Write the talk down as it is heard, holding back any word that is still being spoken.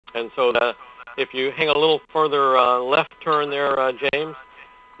And so if you hang a little further left turn there, James,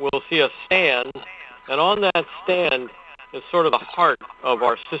 we'll see a stand. And on that stand is sort of the heart of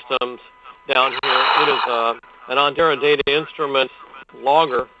our systems down here. It is an Ondera data instrument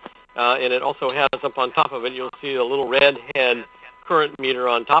logger, and it also has up on top of it, you'll see a little red head current meter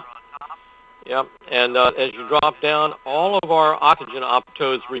on top. Yep, and as you drop down, all of our oxygen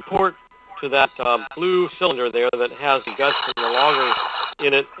optodes report to that blue cylinder there that has the guts and the loggers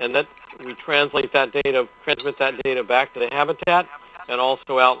in it, and that we transmit that data back to the habitat and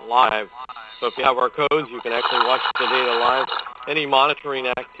also out live. So if you have our codes, you can actually watch the data live. Any monitoring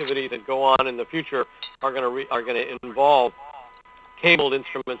activity that go on in the future are going to involve cabled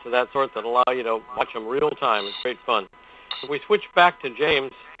instruments of that sort that allow you to watch them real time. It's great fun. If we switch back to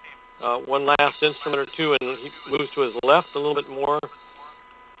James, one last instrument or two, and he moves to his left a little bit more,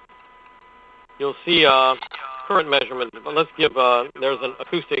 you'll see current measurement. But let's give, there's an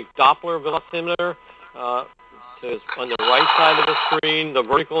acoustic Doppler velocimeter on the right side of the screen, the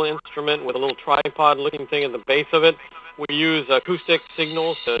vertical instrument with a little tripod-looking thing at the base of it. We use acoustic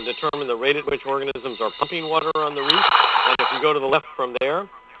signals to determine the rate at which organisms are pumping water on the reef. And if you go to the left from there,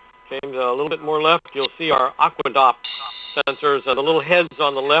 James, a little bit more left, you'll see our aquadopp sensors. The little heads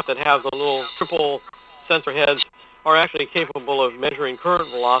on the left that have the little triple sensor heads are actually capable of measuring current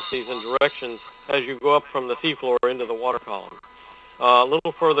velocities and directions as you go up from the seafloor into the water column. A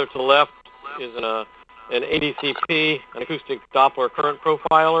little further to the left is an ADCP, an acoustic Doppler current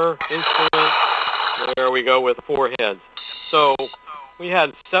profiler instrument. There we go with 4 heads. So we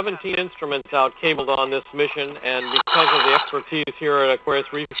had 17 instruments out cabled on this mission, and because of the expertise here at Aquarius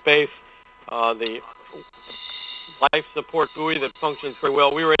Reef Space, the life support buoy that functions very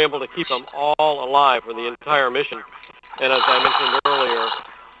well, we were able to keep them all alive for the entire mission. And as I mentioned earlier,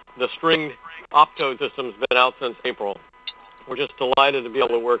 the stringed optode system's been out since April. We're just delighted to be able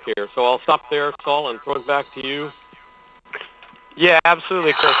to work here. So I'll stop there, Saul, and throw it back to you. Yeah,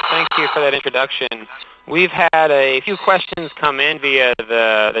 absolutely, Chris. Thank you for that introduction. We've had a few questions come in via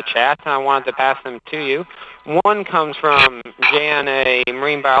the chat, and I wanted to pass them to you. One comes from Jan, a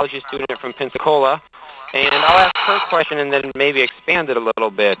marine biology student from Pensacola, and I'll ask her question and then maybe expand it a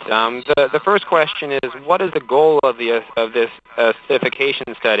little bit. The first question is, what is the goal of this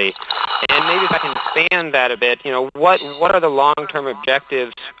acidification study? And maybe if I can expand that a bit, what are the long-term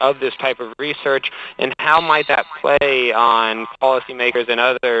objectives of this type of research, and how might that play on policymakers and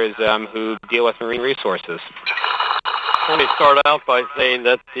others who deal with marine resources? Let me start out by saying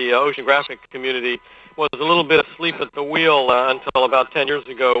that the oceanographic community was a little bit asleep at the wheel until about 10 years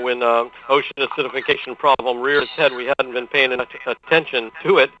ago when ocean acidification problem reared its head. We hadn't been paying enough attention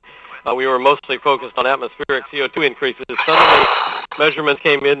to it. We were mostly focused on atmospheric CO2 increases. Suddenly, measurements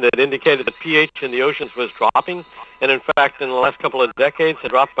came in that indicated that pH in the oceans was dropping, and in fact, in the last couple of decades, it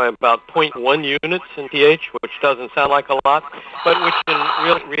dropped by about 0.1 units in pH, which doesn't sound like a lot, but which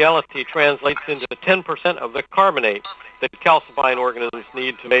in reality translates into 10% of the carbonate that calcifying organisms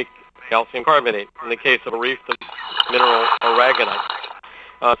need to make calcium carbonate. In the case of a reef, the mineral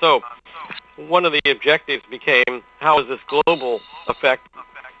aragonite. So one of the objectives became, how is this global effect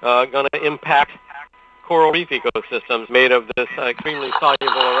going to impact coral reef ecosystems made of this extremely soluble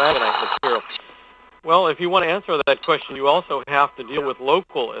aragonite material? Well, if you want to answer that question, you also have to deal with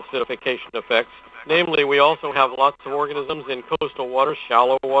local acidification effects. Namely, we also have lots of organisms in coastal waters,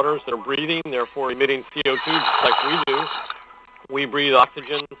 shallow waters, that are breathing, therefore emitting CO2 just like we do. We breathe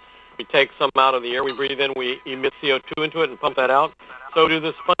oxygen. We take some out of the air we breathe in, we emit CO2 into it and pump that out. So do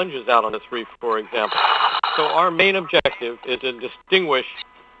the sponges out on this reef, for example. So our main objective is to distinguish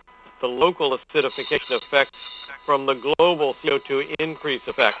the local acidification effects from the global CO2 increase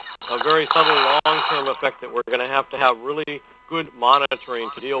effect, a very subtle long-term effect that we're going to have really good monitoring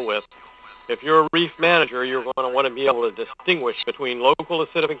to deal with. If you're a reef manager, you're going to want to be able to distinguish between local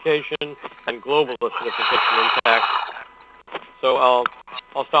acidification and global acidification impacts. So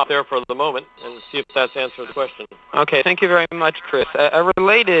I'll stop there for the moment and see if that's answered the question. Okay, thank you very much, Chris. A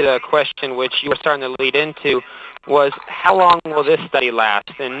related question, which you were starting to lead into, was how long will this study last?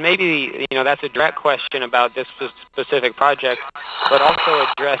 And maybe, that's a direct question about this specific project, but also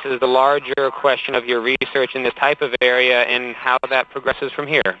addresses the larger question of your research in this type of area and how that progresses from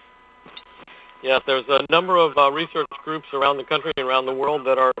here. Yes, there's a number of research groups around the country and around the world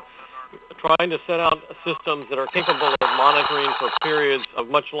that are trying to set out systems that are capable of monitoring for periods of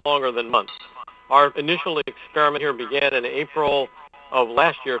much longer than months. Our initial experiment here began in April of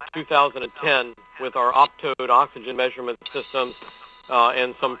last year, 2010, with our optode oxygen measurement systems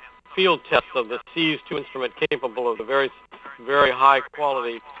and some field tests of the SEAS-2 instrument capable of the very, very high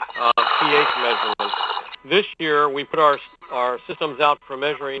quality pH measurements. This year, we put our systems out for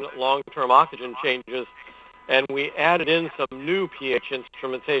measuring long-term oxygen changes, and we added in some new pH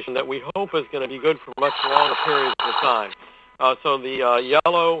instrumentation that we hope is going to be good for much longer periods of time. So the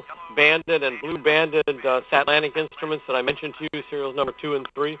yellow banded and blue banded Satlantic instruments that I mentioned to you, serials number 2 and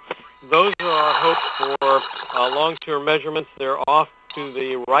 3, those are our hopes for long-term measurements. They're off to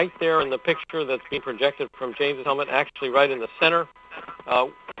the right there in the picture that's being projected from James's helmet, actually right in the center,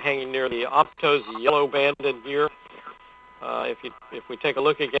 hanging near the optos, the yellow banded here. If we take a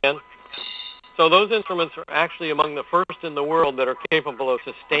look again. So those instruments are actually among the first in the world that are capable of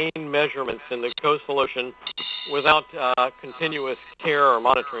sustained measurements in the coastal ocean without continuous care or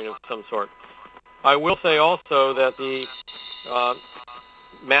monitoring of some sort. I will say also that the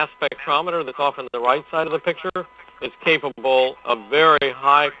mass spectrometer that's off on the right side of the picture is capable of very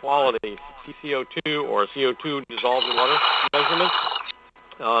high quality PCO2 or CO2 dissolved in water measurements.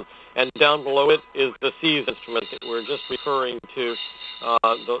 And down below it is the SEAS instrument that we're just referring to.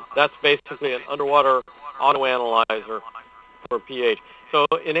 That's basically an underwater autoanalyzer for pH. So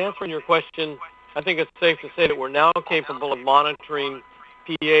in answering your question, I think it's safe to say that we're now capable of monitoring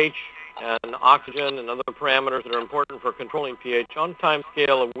pH and oxygen and other parameters that are important for controlling pH on a time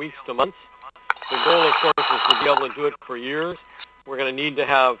scale of weeks to months. The goal, of course, is to be able to do it for years. We're going to need to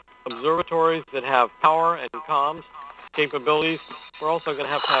have observatories that have power and comms capabilities. We're also going to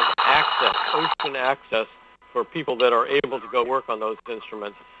have access, ocean access, for people that are able to go work on those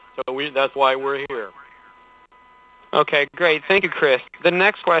instruments. So that's why we're here. Okay, great. Thank you, Chris. The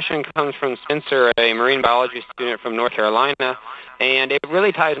next question comes from Spencer, a marine biology student from North Carolina, and it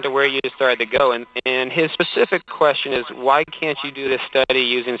really ties into where you started to go. And his specific question is, why can't you do this study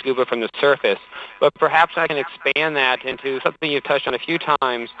using scuba from the surface? But perhaps I can expand that into something you've touched on a few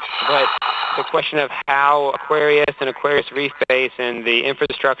times, but the question of how Aquarius and Aquarius Reef Base and the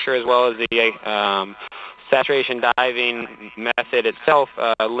infrastructure as well as the saturation diving method itself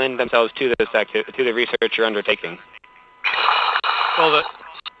lend themselves to this to the research you're undertaking. Well,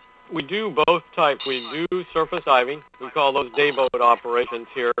 we do both types. We do surface diving. We call those dayboat operations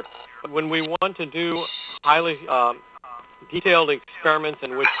here. But when we want to do highly detailed experiments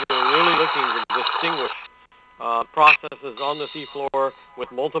in which we're really looking to distinguish processes on the seafloor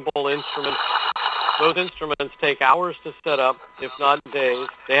with multiple instruments, those instruments take hours to set up, if not days.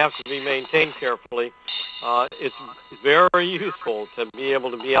 They have to be maintained carefully. It's very useful to be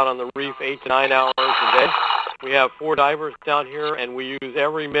able to be out on the reef 8 to 9 hours a day. We have 4 divers down here, and we use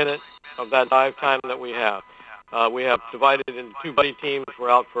every minute of that dive time that we have. We have divided into 2 buddy teams. We're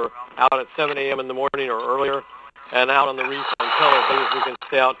out at 7 a.m. in the morning or earlier, and out on the reef until as late as we can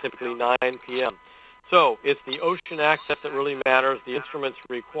stay out, typically 9 p.m. So it's the ocean access that really matters. The instruments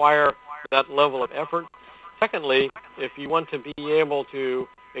require that level of effort. Secondly, if you want to be able to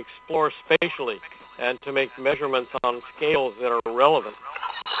explore spatially and to make measurements on scales that are relevant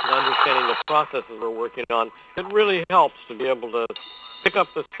and understanding the processes we're working on, it really helps to be able to pick up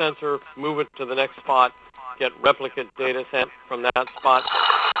the sensor, move it to the next spot, get replicate data sent from that spot.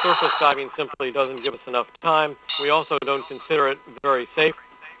 Surface diving simply doesn't give us enough time. We also don't consider it very safe.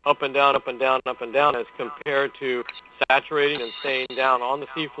 Up and down, up and down, up and down, as compared to saturating and staying down on the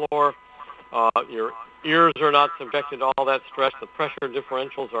seafloor. Your ears are not subjected to all that stress. The pressure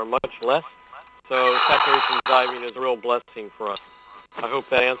differentials are much less. So saturation diving is a real blessing for us. I hope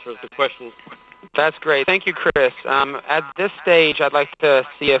that answers the question. That's great. Thank you, Chris. At this stage, I'd like to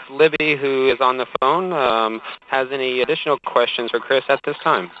see if Libby, who is on the phone, has any additional questions for Chris at this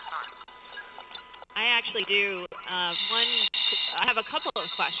time. I actually do. I have a couple of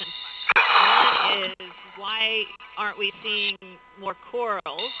questions. One is, why aren't we seeing more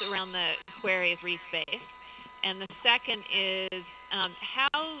corals around the Aquarius reef base? And the second is,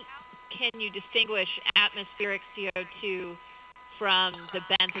 how can you distinguish atmospheric CO2 from the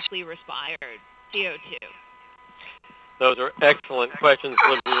benthially respired CO2? Those are excellent questions,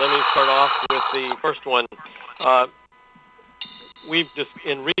 Libby. Let me start off with the first one.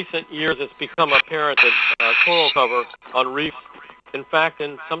 In recent years, it's become apparent that coral cover on reefs, in fact,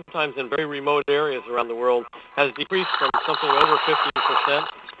 and sometimes in very remote areas around the world, has decreased from something over 50%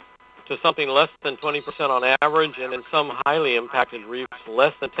 to something less than 20% on average, and in some highly impacted reefs,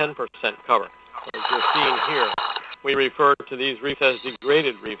 less than 10% cover. As you're seeing here, we refer to these reefs as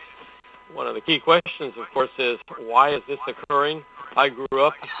degraded reefs. One of the key questions, of course, is why is this occurring? I grew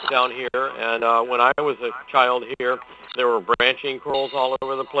up down here, and when I was a child here, there were branching corals all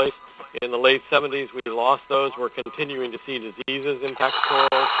over the place. In the late 70s, we lost those. We're continuing to see diseases impact corals.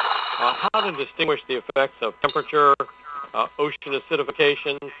 How to distinguish the effects of temperature, ocean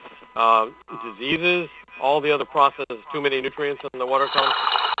acidification, diseases, all the other processes, too many nutrients in the water column.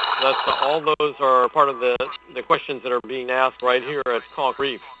 All those are part of the questions that are being asked right here at Conch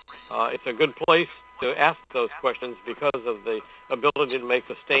Reef. It's a good place to ask those questions because of the ability to make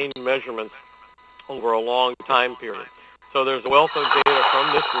sustained measurements over a long time period. So there's a wealth of data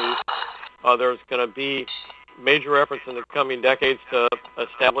from this reef. There's going to be major efforts in the coming decades to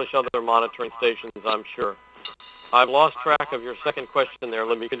establish other monitoring stations, I'm sure. I've lost track of your second question there,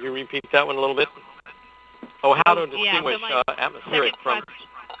 Libby. Could you repeat that one a little bit? Oh, how to distinguish atmospheric from...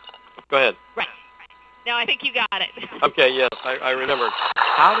 Go ahead. Right. No, I think you got it. Okay, yes, I remember.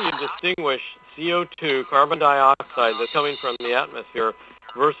 How do you distinguish CO2, carbon dioxide, that's coming from the atmosphere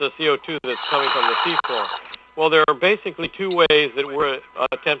versus CO2 that's coming from the seafloor? Well, there are basically two ways that we're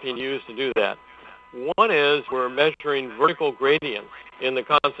attempting to use to do that. One is we're measuring vertical gradients in the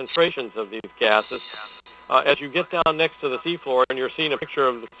concentrations of these gases. As you get down next to the seafloor, and you're seeing a picture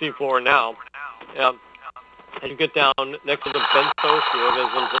of the seafloor now, as you get down next to the benthos, the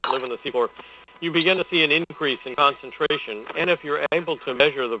organisms that live in the seafloor, you begin to see an increase in concentration. And if you're able to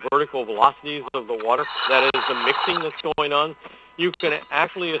measure the vertical velocities of the water, that is the mixing that's going on, you can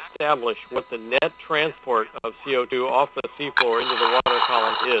actually establish what the net transport of CO2 off the seafloor into the water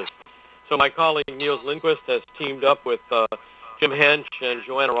column is. So my colleague Niels Lindquist has teamed up with Jim Hench and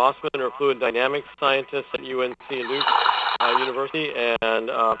Joanna Rossman, who are fluid dynamics scientists at UNC and Duke University, and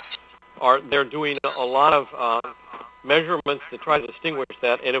they're doing a lot of measurements to try to distinguish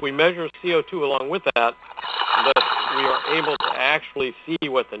that. And if we measure CO2 along with that, we are able to actually see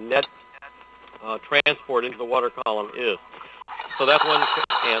what the net transport into the water column is. So that's one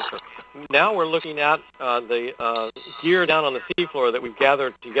answer. Now we're looking at the gear down on the seafloor that we've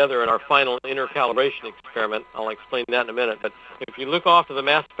gathered together in our final intercalibration experiment. I'll explain that in a minute. But if you look off to the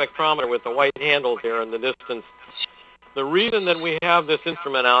mass spectrometer with the white handle there in the distance, the reason that we have this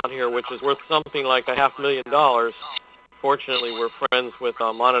instrument out here, which is worth something like $500,000, fortunately we're friends with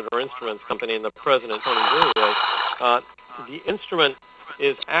Monitor Instruments Company and the president, Tony Gurrier, the instrument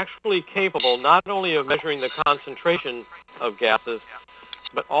is actually capable not only of measuring the concentration of gases,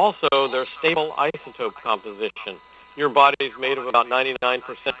 but also their stable isotope composition. Your body is made of about 99%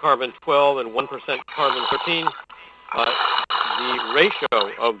 carbon-12 and 1% carbon-13. The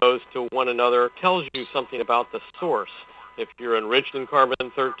ratio of those to one another tells you something about the source. If you're enriched in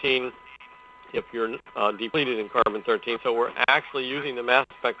carbon-13, if you're depleted in carbon-13. So we're actually using the mass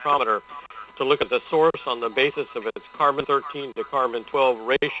spectrometer to look at the source on the basis of its carbon-13 to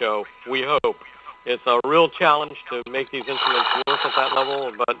carbon-12 ratio, we hope. It's a real challenge to make these instruments work at that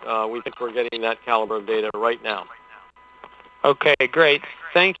level, but we think we're getting that caliber of data right now. Okay, great.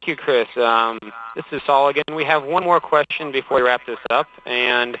 Thank you, Chris. This is Saul again. We have one more question before we wrap this up,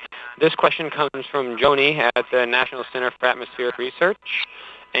 and this question comes from Joni at the National Center for Atmospheric Research.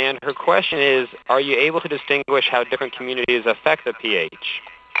 And her question is, are you able to distinguish how different communities affect the pH?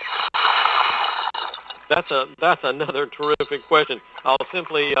 That's another terrific question. I'll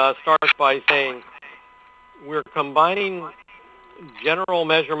simply start by saying we're combining general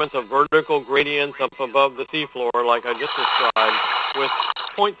measurements of vertical gradients up above the seafloor, like I just described, with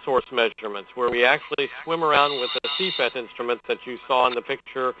point source measurements, where we actually swim around with the CFET instruments that you saw in the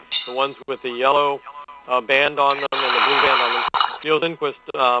picture, the ones with the yellow band on them and the blue band on them. Niels Lindquist,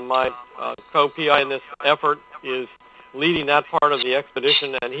 my co-PI in this effort, is leading that part of the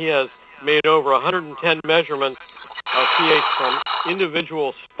expedition, and he has made over 110 measurements of pH from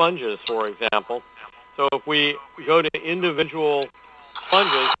individual sponges, for example. So if we go to individual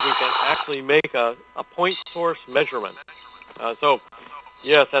sponges, we can actually make a point source measurement. So,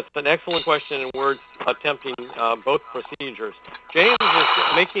 yes, that's an excellent question, and we're attempting both procedures. James is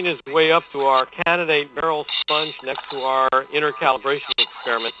making his way up to our candidate barrel sponge next to our intercalibration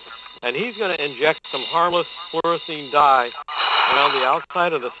experiment, and he's going to inject some harmless fluorescein dye around the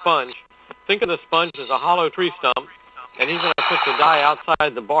outside of the sponge. Think of the sponge as a hollow tree stump, and he's going to put the dye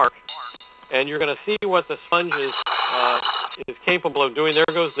outside the bark, and you're going to see what the sponge is capable of doing. There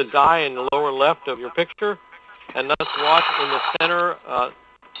goes the dye in the lower left of your picture, and let's watch in the center,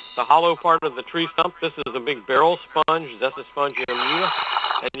 the hollow part of the tree stump. This is a big barrel sponge, Zesispongia amoeba,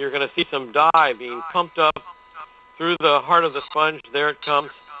 and you're going to see some dye being pumped up through the heart of the sponge. There it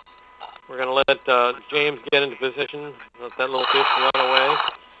comes. We're going to let James get into position, let that little fish run away.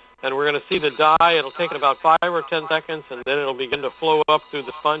 And we're going to see the dye. It'll take it about 5 or 10 seconds, and then it'll begin to flow up through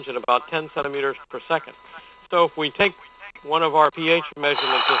the sponge at about 10 centimeters per second. So if we take one of our pH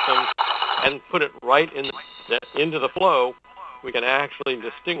measurement systems and put it right into the flow, we can actually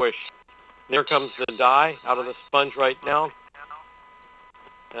distinguish. There comes the dye out of the sponge right now.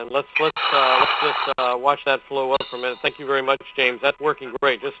 And let's just watch that flow up for a minute. Thank you very much, James. That's working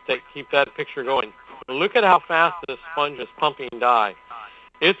great. Just keep that picture going. Look at how fast this sponge is pumping dye.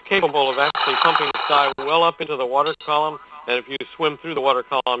 It's capable of actually pumping its dye well up into the water column. And if you swim through the water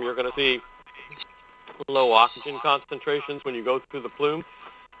column, you're going to see low oxygen concentrations when you go through the plume.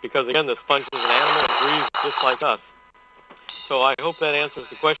 Because, again, the sponge is an animal that breathes just like us. So I hope that answers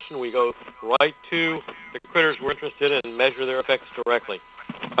the question. We go right to the critters we're interested in and measure their effects directly.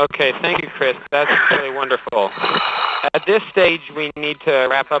 Okay, thank you, Chris. That's really wonderful. At this stage, we need to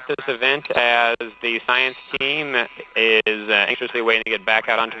wrap up this event as the science team is anxiously waiting to get back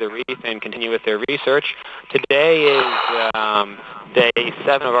out onto the reef and continue with their research. Today is day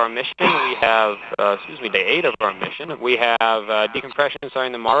 7 of our mission. We have, day 8 of our mission. We have decompression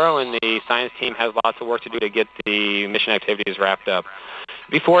starting tomorrow, and the science team has lots of work to do to get the mission activities wrapped up.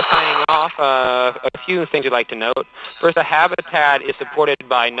 Before signing off, a few things we'd like to note. First, the habitat is supported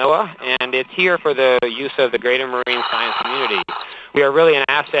by NOAA, and it's here for the use of the greater marine science community. We are really an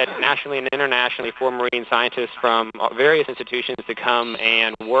asset nationally and internationally for marine scientists from various institutions to come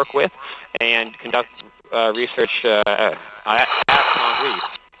and work with and conduct research at Conch Reef.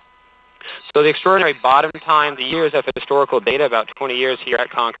 So the extraordinary bottom time, the years of historical data, about 20 years here at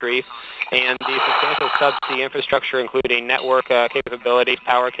Conch Reef, and the substantial subsea infrastructure, including network capabilities,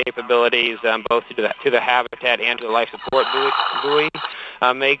 power capabilities, both to the habitat and to the life support buoy,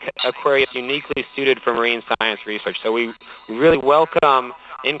 make Aquarius uniquely suited for marine science research. So we really welcome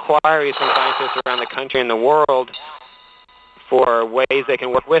inquiries from scientists around the country and the world for ways they can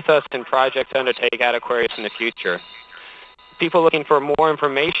work with us and projects to undertake at Aquarius in the future. People looking for more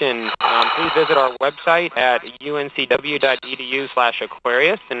information, please visit our website at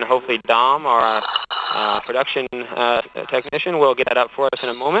uncw.edu/Aquarius, and hopefully Dom, our production technician, will get that up for us in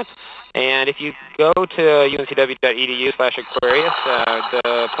a moment. And if you go to uncw.edu/Aquarius,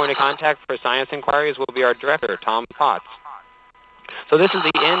 the point of contact for science inquiries will be our director, Tom Potts. So this is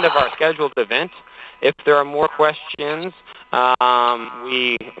the end of our scheduled event. If there are more questions,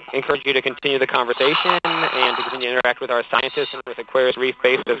 we encourage you to continue the conversation and to continue to interact with our scientists and with Aquarius Reef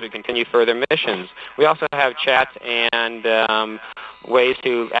Base as we continue further missions. We also have chats and ways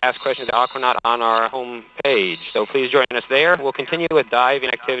to ask questions at Aquanaut on our home page. So please join us there. We'll continue with diving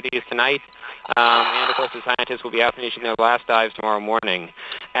activities tonight. And, of course, the scientists will be out finishing their last dives tomorrow morning.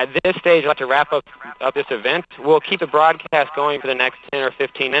 At this stage, I'd like to wrap up this event. We'll keep the broadcast going for the next 10 or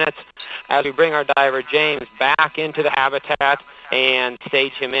 15 minutes as we bring our diver, James, back into the habitat and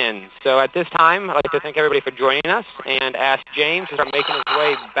stage him in. So at this time, I'd like to thank everybody for joining us and ask James to start making his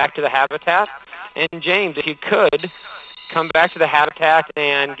way back to the habitat. And, James, if you could, come back to the habitat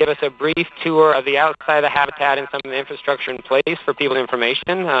and give us a brief tour of the outside of the habitat and some of the infrastructure in place for people's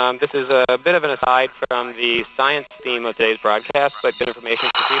information. This is a bit of an aside from the science theme of today's broadcast, but good information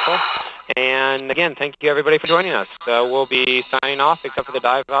for people. And again, thank you everybody for joining us. We'll be signing off except for the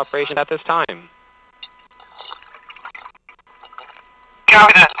dive operation at this time.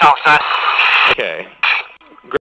 Copy that, Thompson. Okay.